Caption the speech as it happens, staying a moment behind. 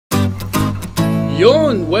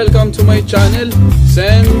Yun! Welcome to my channel,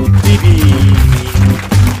 Sen TV.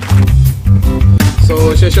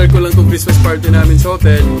 So, share ko lang itong Christmas party namin sa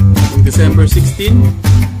hotel noong December 16.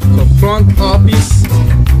 So, front office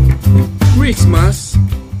Xmas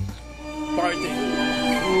party.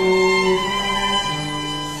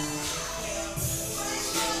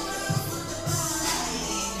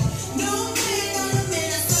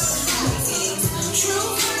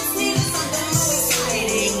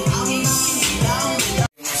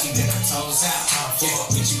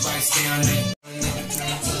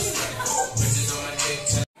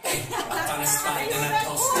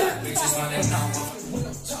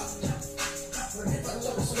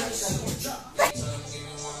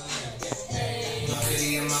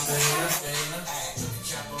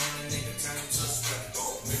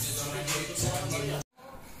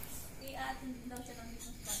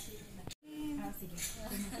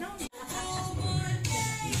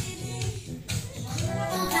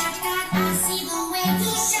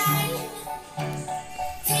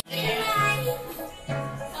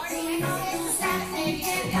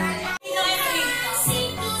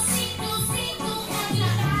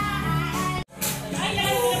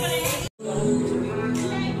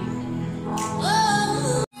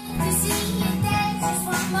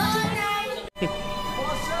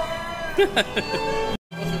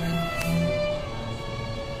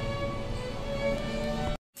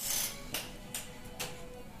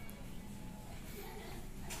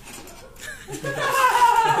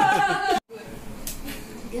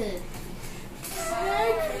 Good.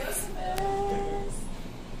 Merry Christmas!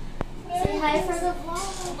 Say hi for the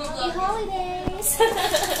vlog. Happy holidays!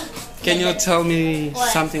 Can you tell me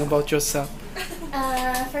something about yourself?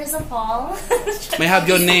 First of all, May I have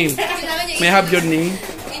your name? May I have your name?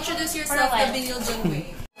 Introduce yourself the Binyal John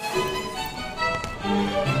way.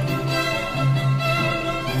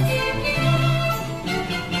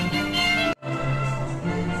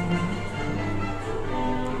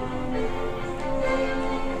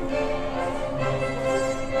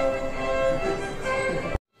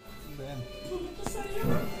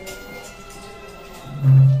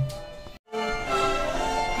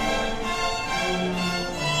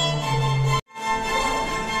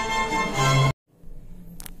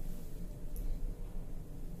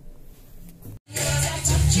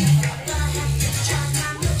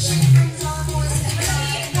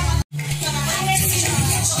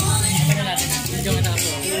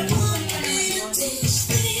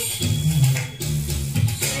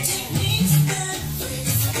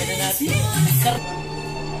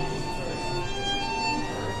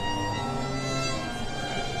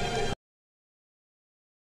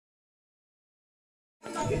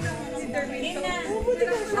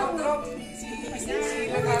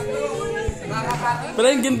 Pala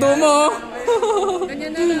yung ginto mo! Ganyan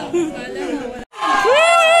na lang.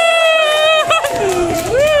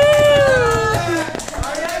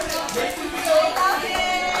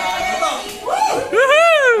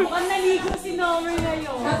 Mukhang naligo si Nomer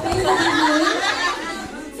ngayon.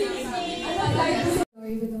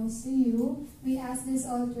 Sorry we don't see you. We ask this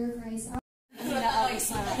all to your Christ.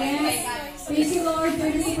 Yes. Thank you, Lord, for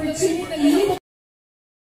this opportunity.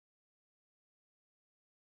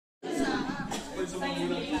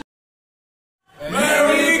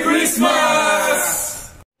 Merry Christmas!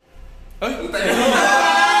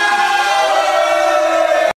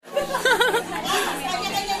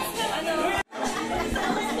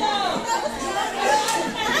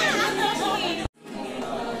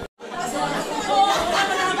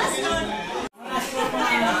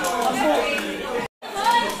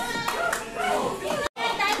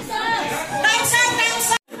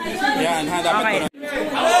 Yan, ha, dapat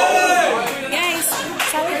Guys,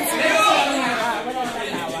 sabi ko wala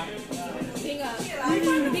natawa.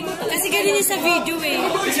 Kasi ganun yung sa video eh.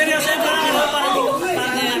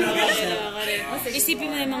 Isipin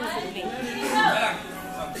mo yung mga kuling.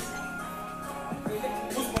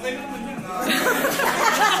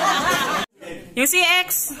 Yung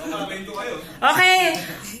CX. Okay,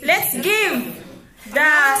 let's give the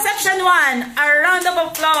section 1 a round of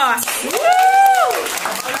applause. Woo!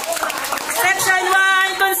 Section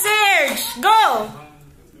 1, concierge, go!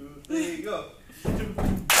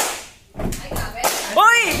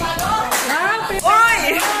 Uy! Uy!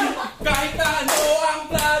 kahit na ano ang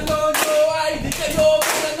plano nyo ay di kayo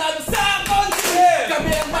mananalo sa concert! Kami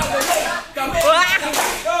ang magaling! Kami ang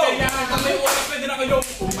magaling! Kaya kami oras pwede na kayong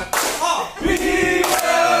umata. We will!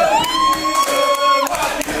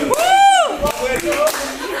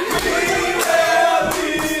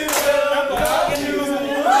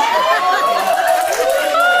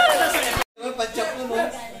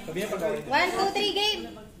 One, two, three, game!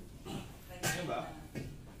 Ano ba?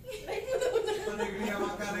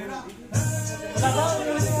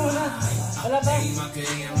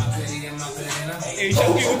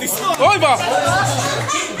 Hoy ba?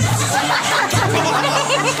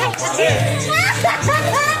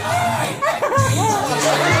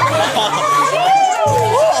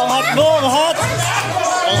 Ang hot mo, ang hot!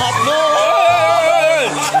 Ang hot mo!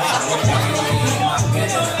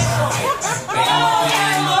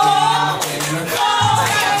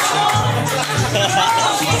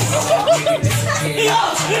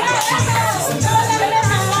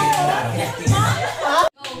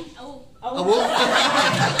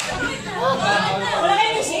 Wala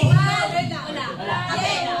kayo music?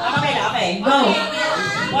 Okay,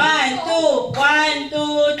 go! 1,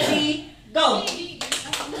 2, 3, go!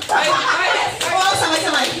 Oh,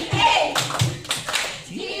 sabay-sabay!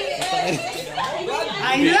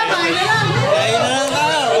 Ayun na lang! Ayun na lang ka!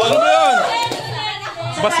 Ano ba yun?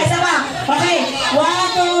 Sabay-sabay! Okay,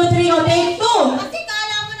 1, 2, 3, go! Take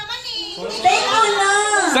 2! Take 2 na!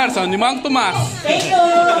 Sir, sa Nimang Tomas. Take 2!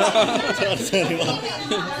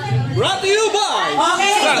 Brought to you by!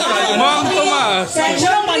 Okay! Sir, sa Nimang Tomas.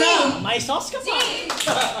 Section Pa na! 3! May sauce ka pa!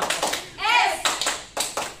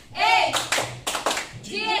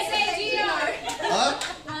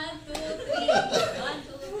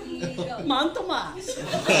 Mount Tomas!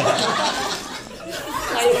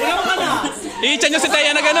 Ayaw ka na! I-chan nyo si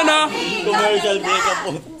Taya na gano'n, no? Commercial breakup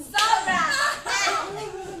po.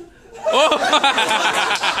 Oh!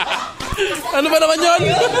 Ano ba naman yun?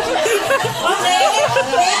 Okay!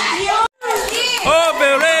 Thank you!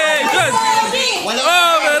 Operation!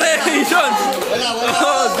 Operation!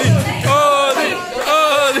 Odi! Odi!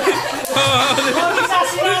 Odi! Odi!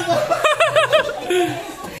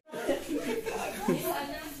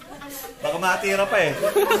 Baka matira pa eh.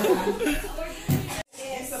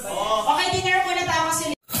 Okay, dinner muna tayo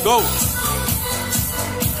kasi. Go!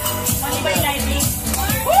 Mali ba yung lighting?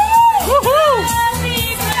 Woohoo!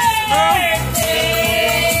 Happy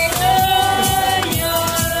birthday to you!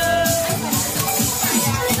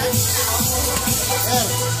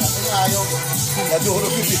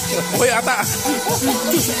 Uy, ata!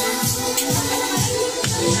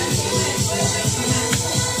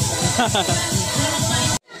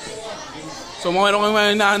 So, meron kang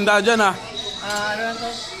may nahanda dyan, ha? Ano lang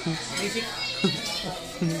to? Basic.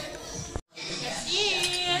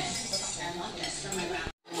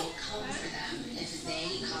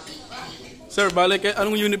 Sir, balik eh.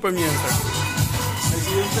 Anong uniform niya, sir?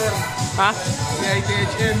 ICM, sir. Ha?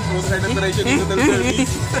 ITHM, Roadside Operation Hotel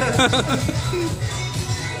Service.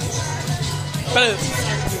 Pero,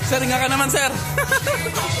 sir, nga ka naman, sir.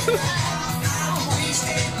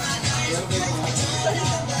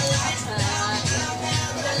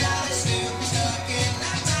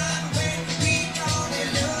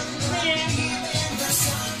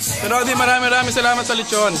 Pero di marami salamat sa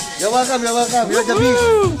lechon. You're welcome, you're welcome. You're the beef.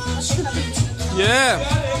 Yeah.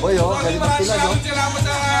 Boy, oh, galing ang sila, no? Salamat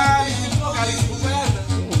sa lechon mo. Galing po pa yan.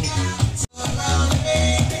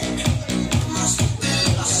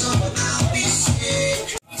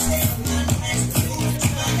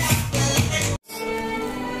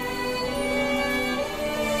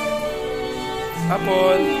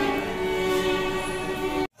 Hapon.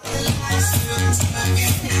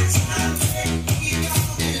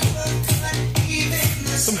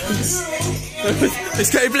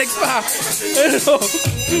 Skyflex pa. Ano?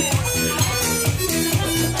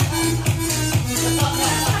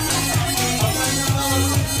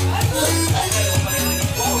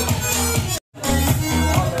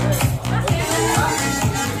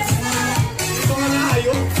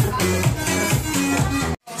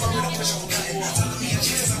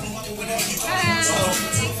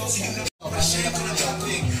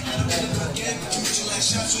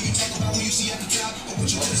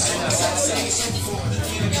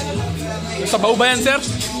 Sabaw ba yan, sir?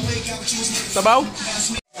 Sabaw?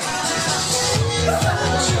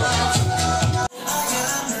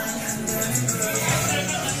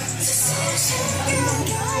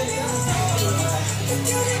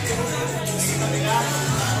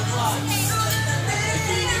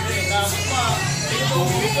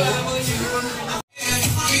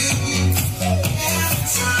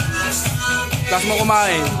 Kas mo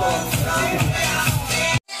kumain.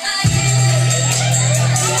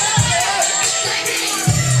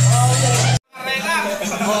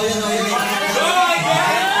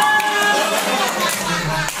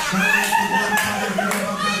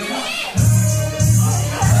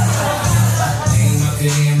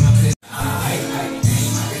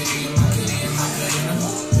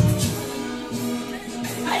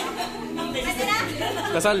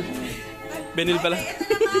 Kasal. Benil pala.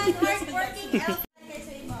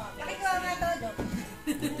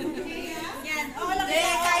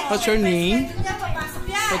 What's your name?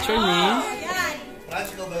 What's your name?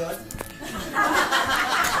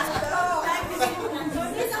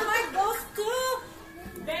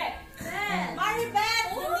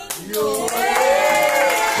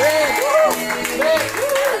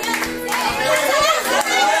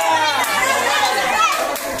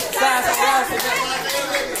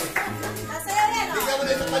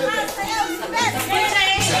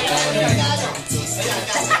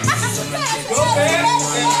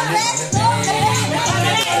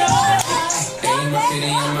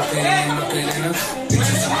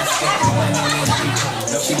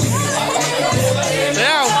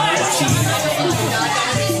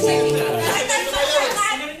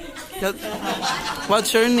 What's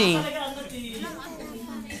your name?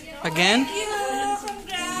 Again?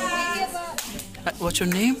 What's your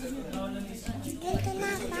name?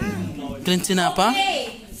 Glentinapa?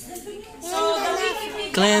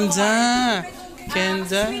 Cleanza.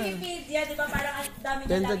 Kenza.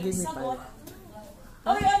 Kenza, give me 5.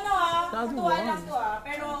 Oh, yun no ah. Tuwa lang to ah.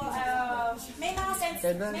 Pero may mga sense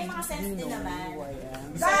din naman.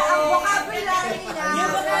 Ang vocabulary niya. Yung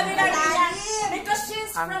vocabulary niya. Because she's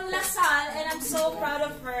from Lasal and I'm so proud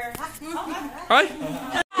of her. Hi.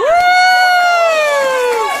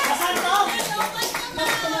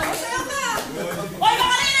 Oy,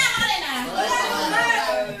 makalina!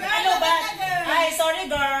 Ano ba? Ay, sorry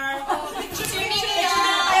girl.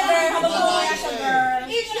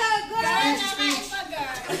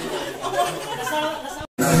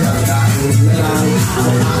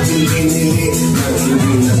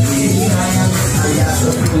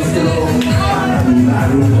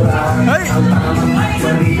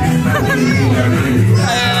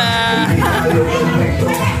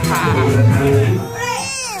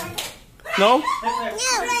 No?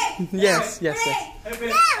 Yes.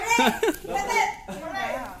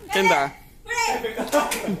 Kenda.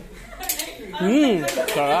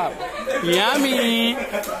 Sarap. Yummy.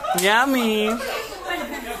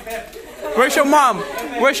 Where's your mom?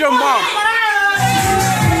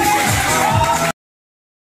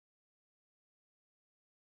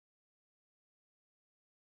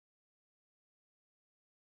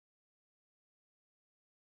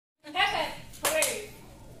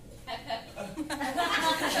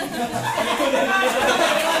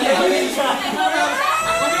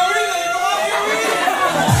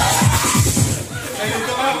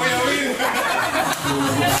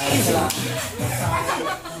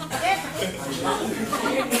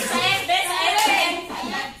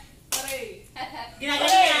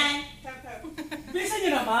 Bisa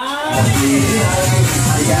niyo naman.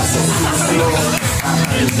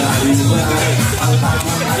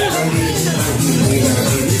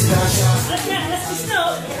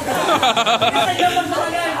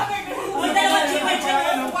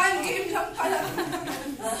 One game lang pala.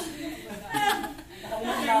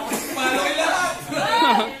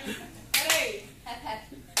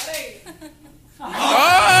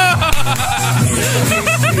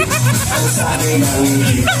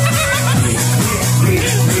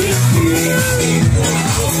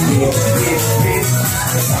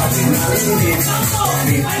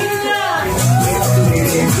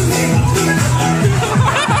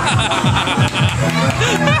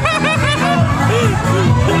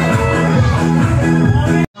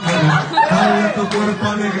 Tu cuerpo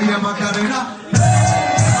alegría Macarena.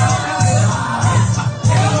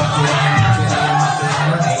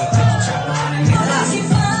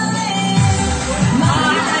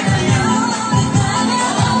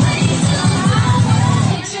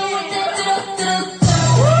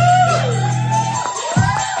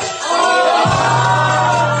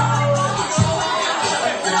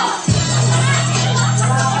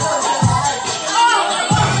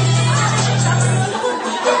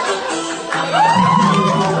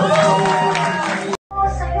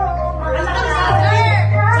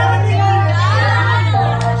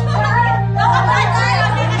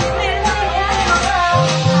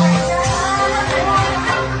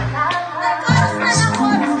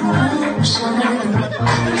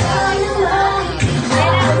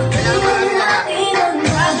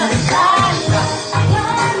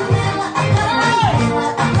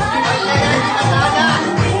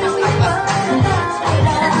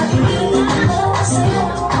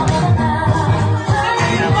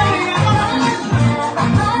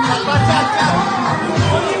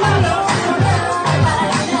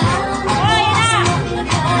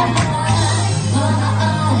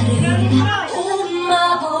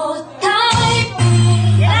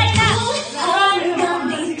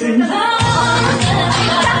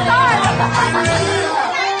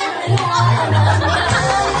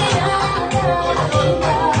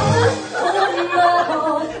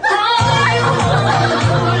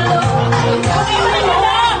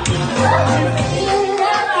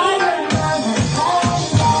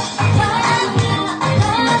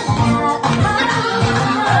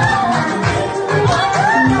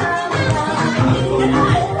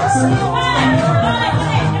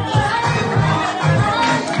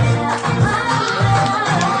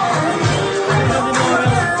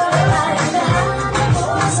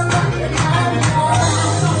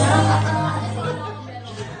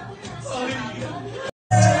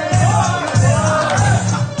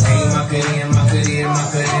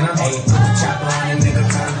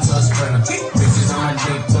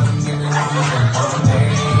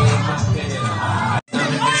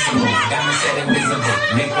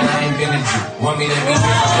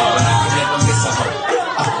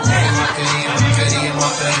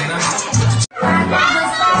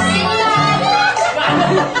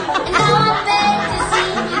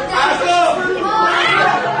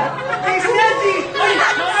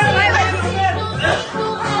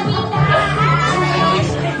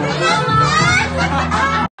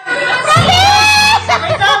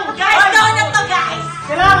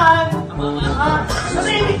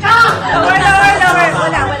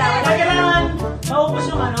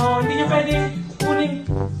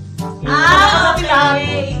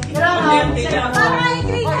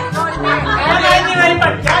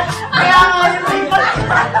 lipat yan! Kaya nga yung lipat!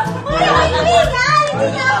 Hindi nga!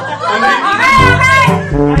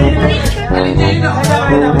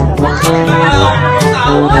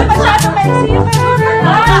 Masyado messy yung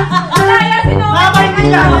kaya Mama, hindi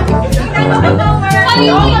ka!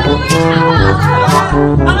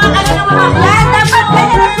 mga ano na mga yan, dapat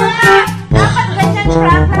ganyan ang suka. Dapat ganyan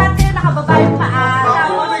strap. Lahat kayo nakababa yung paa.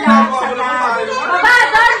 Tapos lahat sa baba,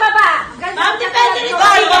 doon, baba. Ma'am, depende rin sa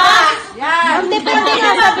bias. Ma'am, depende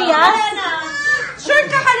rin sa bias. Sure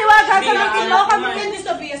ka kaliwa, gagamitin mo. Kamitin mo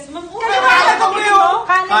sa bias. Kaliwa, gagamitin mo.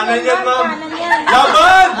 Kanan yan, ma'am. Kanan yan.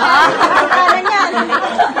 Laban! Kanan yan.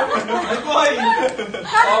 Ay, boy!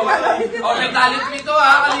 Oh, may talent nito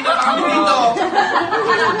ha. Kanina pa kami dito.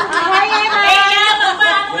 Hi, Emma.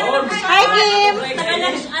 Hi, Kim.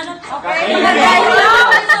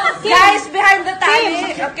 Guys, behind the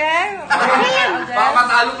tally, okay? Baka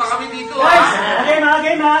matalo pa kami dito ha. Guys, game ha,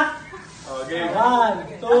 game ha! Okay.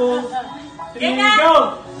 1, 2, 3,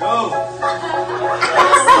 go! Go!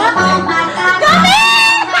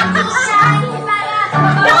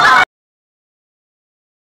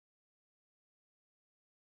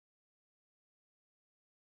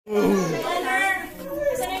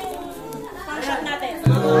 Function natin.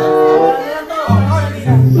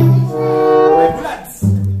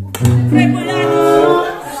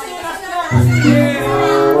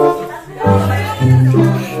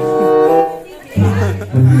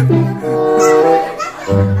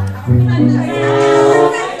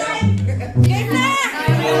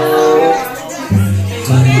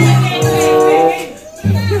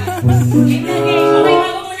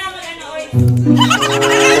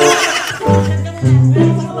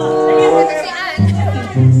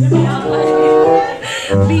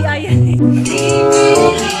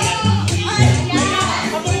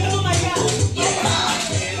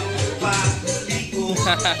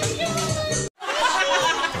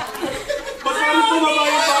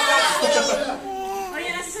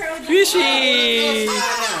 Fishy!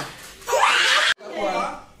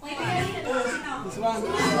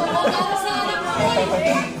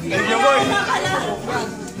 Thank you, boy!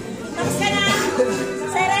 Tapos ka na!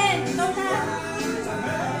 Seren, ikaw na!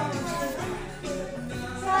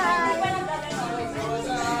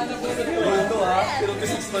 Ito ha, pero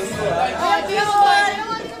 6 months to ha.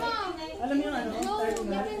 Alam niyo ano?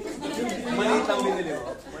 Maliit lang binili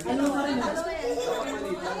mo. Ano ka rin?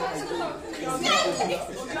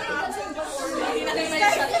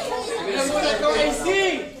 Pinagulat ko IC!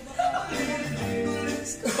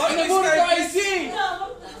 Pinagulat ko IC!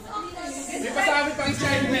 May pasabi pang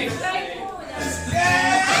Skype.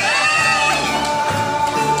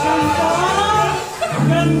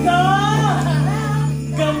 Ganda!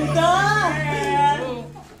 Ganda!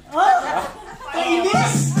 Oh!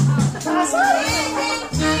 Kainis! Sasal!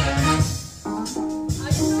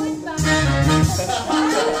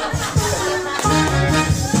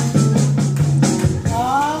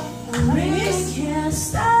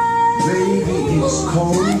 Baby, it's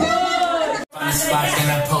cold.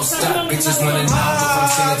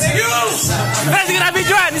 Eh, sige na,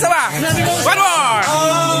 videoan! Isa pa! One more!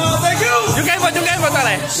 Thank you! Yung kayo mo,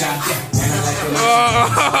 tale!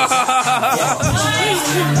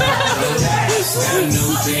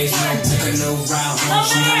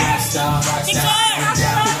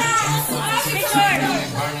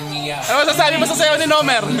 Ano masasabi mo sa sayo ni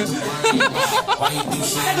Nomer?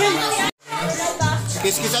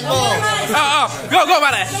 Kiss-kissan mo. Oo, go,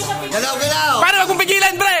 pare! Galaw-galaw. Pare, wag mong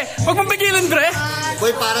pigilan, pre! Wag mong pigilan, pre! Boy,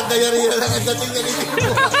 parang dayarira lang ang dating na nito.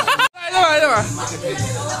 Ano ba?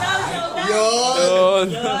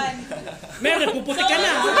 Yun. Meron, puputi ka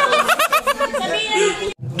na!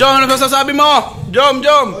 Jom, ano masasabi mo? Jom!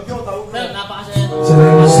 Sila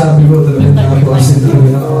yung sabi ko talagang nakapakasin talaga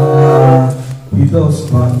ng mga dito sa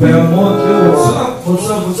mga Belmont. Yo, what's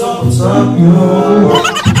up, yo?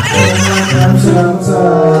 Maraming salamat sa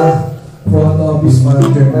front office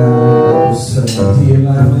manager namin. Tapos sa team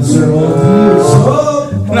namin, Sir Otis.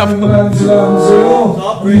 Maraming salamat sa iyo.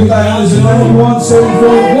 Free time is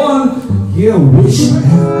 91741. Yeah, wish I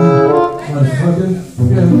had motherfucking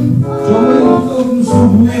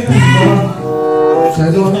saya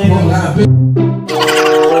doon po lapit.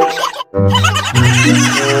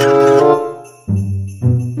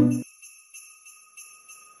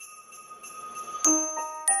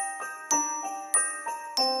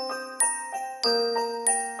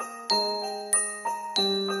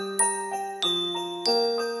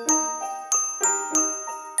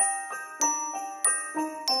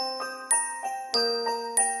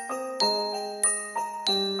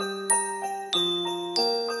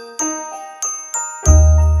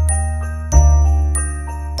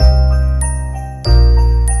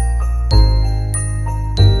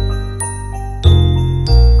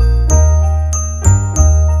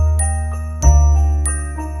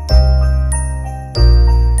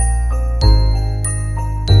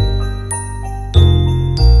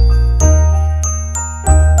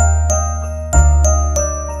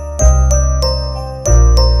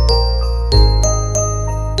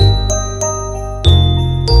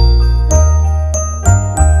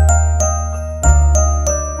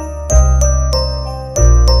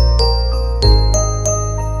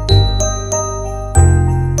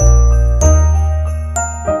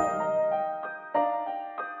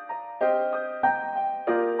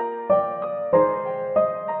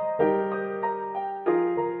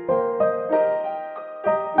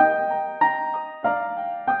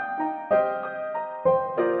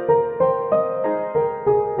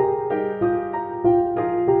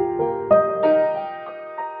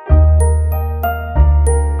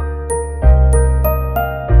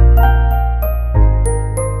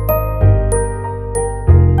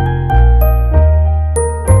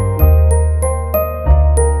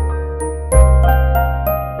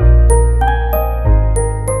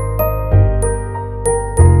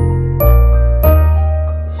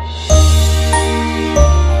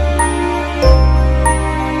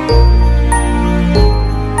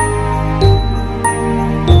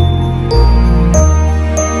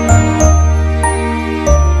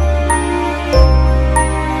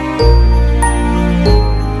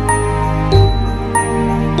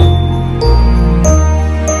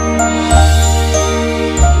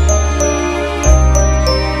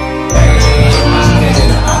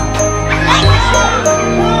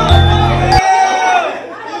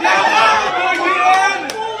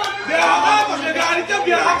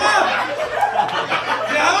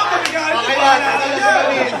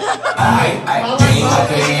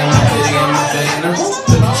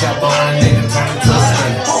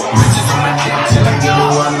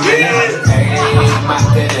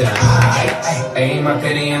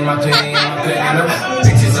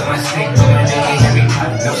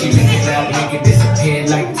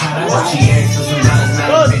 racks for some dollars, not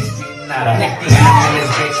a bitch beating out a heck. I'm in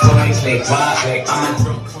this bitch for my click. I'ma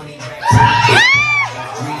throw 20 racks.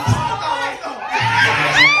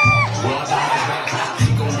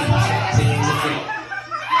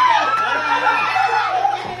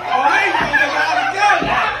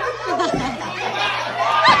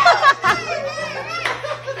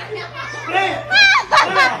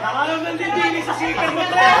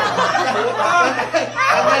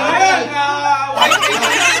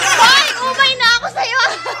 Umay na ako sa'yo!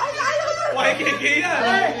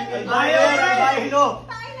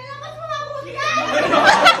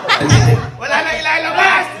 Wala na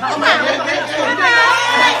ilalabas!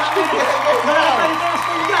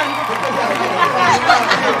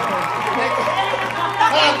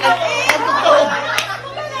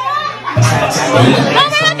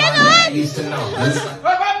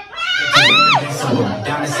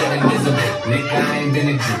 Nigga, I ain't been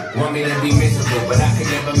a Jew. Want me to be miserable, but I could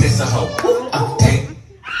never miss a hoe. Hey.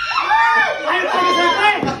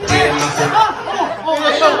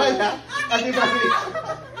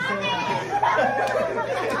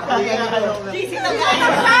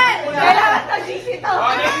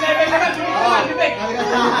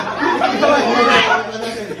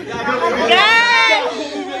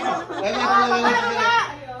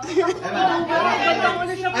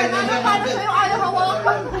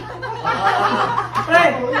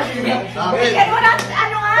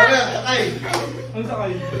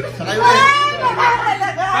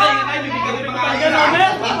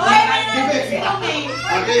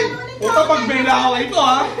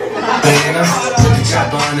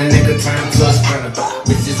 Chop on a nigga, turn to a sprinter.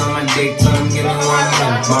 Bitches on my dick, tell them give me 1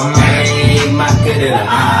 minute. My man ain't my good at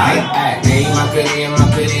ain't my good at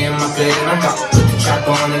put the chop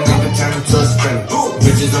on a nigga, turn to a sprinter.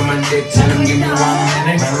 Bitches on my dick, tell them give me 1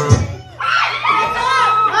 minute.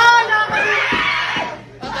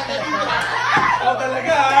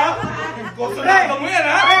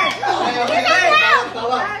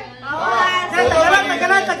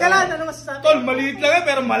 Tol, maliit lang eh,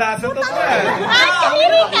 pero malasa to. Ay,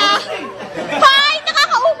 hindi ka! Ay,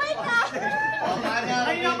 nakakaumay ka!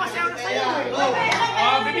 Ayun pa siya sa'yo.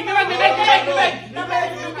 Bibig naman, bibig!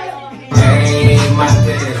 Hey, my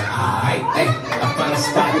good, aight, ay. Up on the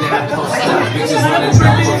spot that I post up. Bitches wanna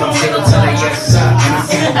drink from single to the yes sir. And I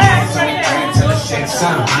feel bad, so they turn till the shit's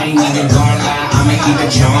up. I ain't even gonna lie, I'ma keep it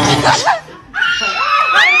Jones.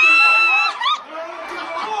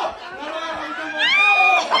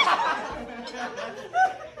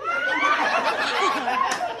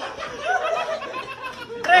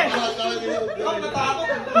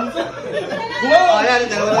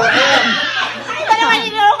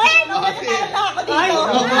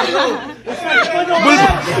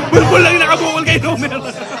 Bulbul lang yung nakabukol kay Nomer. Oy,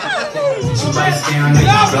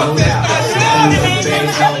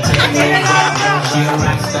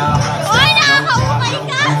 nakakaumay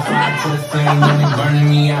ka!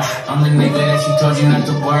 I'm the nigga that she told you not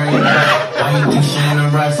to worry about. Why you think she in a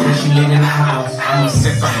rush when she live in the house? I'ma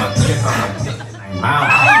sip on my dick. I'm out.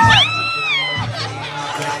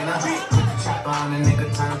 Chop on a nigga,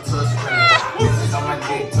 turn to a sprinter. Bitches on my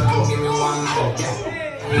dick, tell them give me 1 more.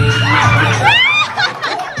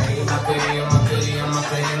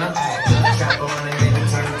 Chop on a nigga,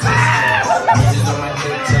 turn to a sprinter. Bitches on my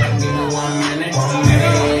dick, tell them give me 1 minute.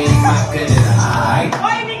 Hey, my good at aight.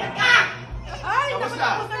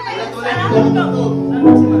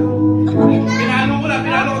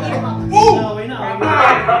 Pinalo ko na. Boom!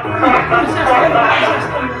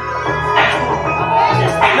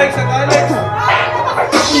 Lex, Alex!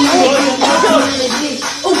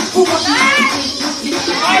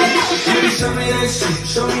 Show me that shit,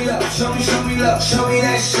 show me love, show me love, show me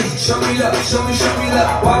that shit, show me love, show me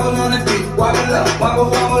love. Wobble on the dick, wobble up, wobble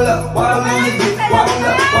up, wobble on the dick, wobble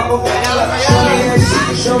up, wobble up. Show me that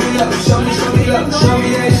shit, show me love, show me love, show me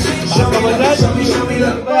that shit, show me love, show me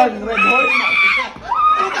love.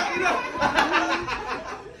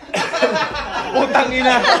 Utang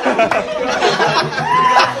ina.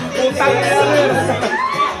 Utang ina.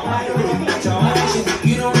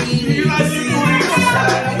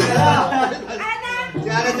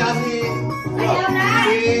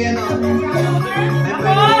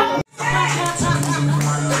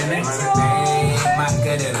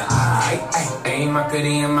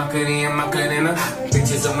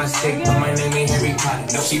 Bitches on my stick, but my name ain't Harry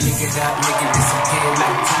Potter. No, she lick it up, make it disappear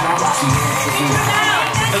like Tyler. She answers me.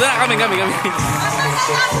 Kami.